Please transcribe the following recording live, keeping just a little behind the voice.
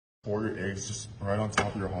Pour your eggs just right on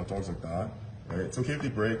top of your hot dogs like that. Right? It's okay if they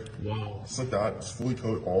break. Wow. Just like that. Just fully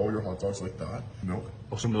coat all your hot dogs like that. Milk.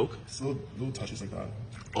 Oh, some milk? Just little touches like that.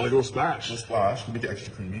 Oh, like a little splash. A little splash to make it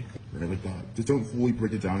extra creamy. Right, like that. Just don't fully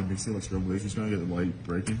break it down and mix it like scrambled eggs. Just trying to get the light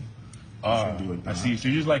breaking. Like I see. So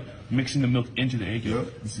you're just like mixing the milk into the egg yolk.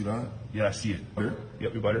 Yep. You see that? Yeah, I see it. Butter?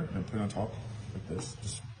 Yep, your butter. And put it on top like this.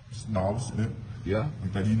 Just knobs in it. Yeah.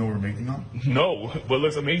 Like that. Do you know what we're making now? No, but it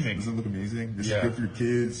looks amazing. Doesn't it look amazing? This is good for your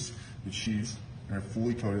kids. The cheese. And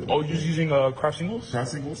fully coated. Oh, you're just using Kraft singles?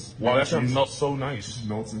 Kraft singles. Wow, that's gonna melt so nice. Just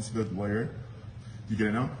melts into the layer. You get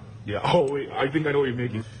it now? Yeah. Oh wait, I think I know what you're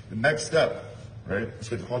making. The next step, right? Let's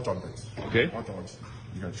get the hot dog bits. Okay. Hot dogs.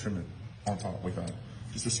 You gotta trim it on top like that.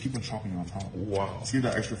 Just keep on chopping it on top. Wow. Just give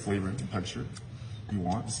that extra flavor and texture you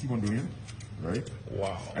want. Just keep on doing it, right?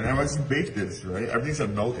 Wow. And then once you bake this, right, everything's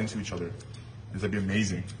gonna melt into each other. It's gonna be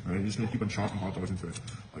amazing. Right? You're just gonna keep on chopping hot dogs into it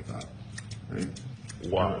like that, right?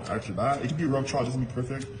 Wow. After that, it can be a rough chop, it doesn't be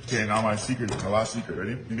perfect. Okay, now my last secret,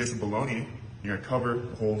 ready? You get some bologna, you're gonna cover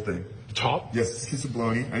the whole thing. The top? Yes, just get some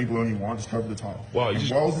bologna, any bologna you want, just cover the top. Wow. And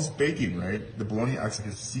while this is baking, right, the bologna acts like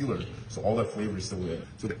a sealer, so all that flavor is still there.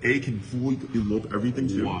 So the egg can fully elope everything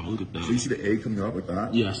too. Wow, look at that. So you see the egg coming up like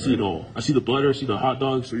that? Yeah, I see it all. I see the butter, I see the hot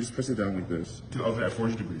dogs. So you just press it down like this. To the oven at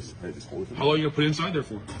 40 degrees. Right, just hold it. How long are you gonna put it inside there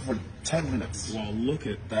for? For 10 minutes. Wow, look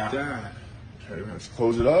at that. Okay, we're gonna just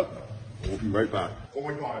close it up. We'll be right back. Oh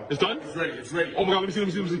my god. It's done? It's ready, it's ready. Oh my god, let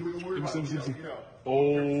me see.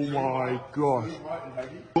 Oh my gosh.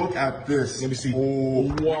 Look at this. Let me see.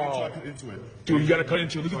 Oh, wow. Cut into it. Dude, you gotta cut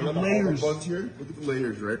into it. Look at the layers. Here. Look at the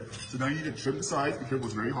layers, right? So now you need to trim the sides. Be careful,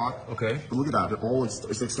 it's very hot. Okay. But look at that. They're all it's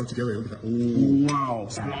like stuck together. Look at that. Oh, wow.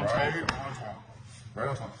 Right on top. Right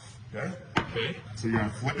on top. Okay? Okay. So you're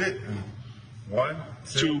gonna flip it. And 1,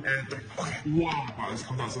 2, and 3. Okay. Wow. Wow, this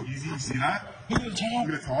comes out so easy. You see that? Look at the top.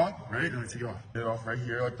 Look at the top, right? And then take it off. Get it off right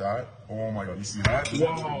here like that. Oh my god, you see that?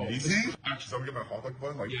 Wow. Amazing. Actually, so I'm gonna get my hot dog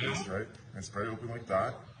bun like this, right? And spread it open like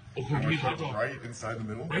that. Oh, give me hot dog. Right inside the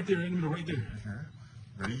middle. Right there, in the middle, right there. Here.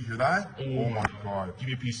 Ready? You hear that? Oh my god. Give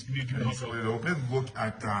me a piece. Give me a piece. Split it open. Look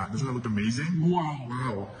at that. Doesn't that look amazing? Wow.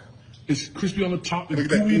 Wow. It's crispy on the top and look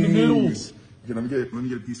at that gooey in the middle. Okay, let me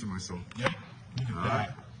get a piece for myself. Yeah. Look at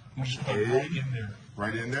that. I'm just put it right in there.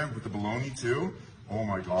 Right in there with the bologna too. Oh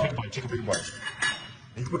my god. Take a bite. Take a big bite.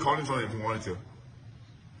 You can put condiments on it if you wanted to.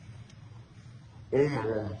 Oh my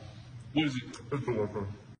god. What is it? It's delicious.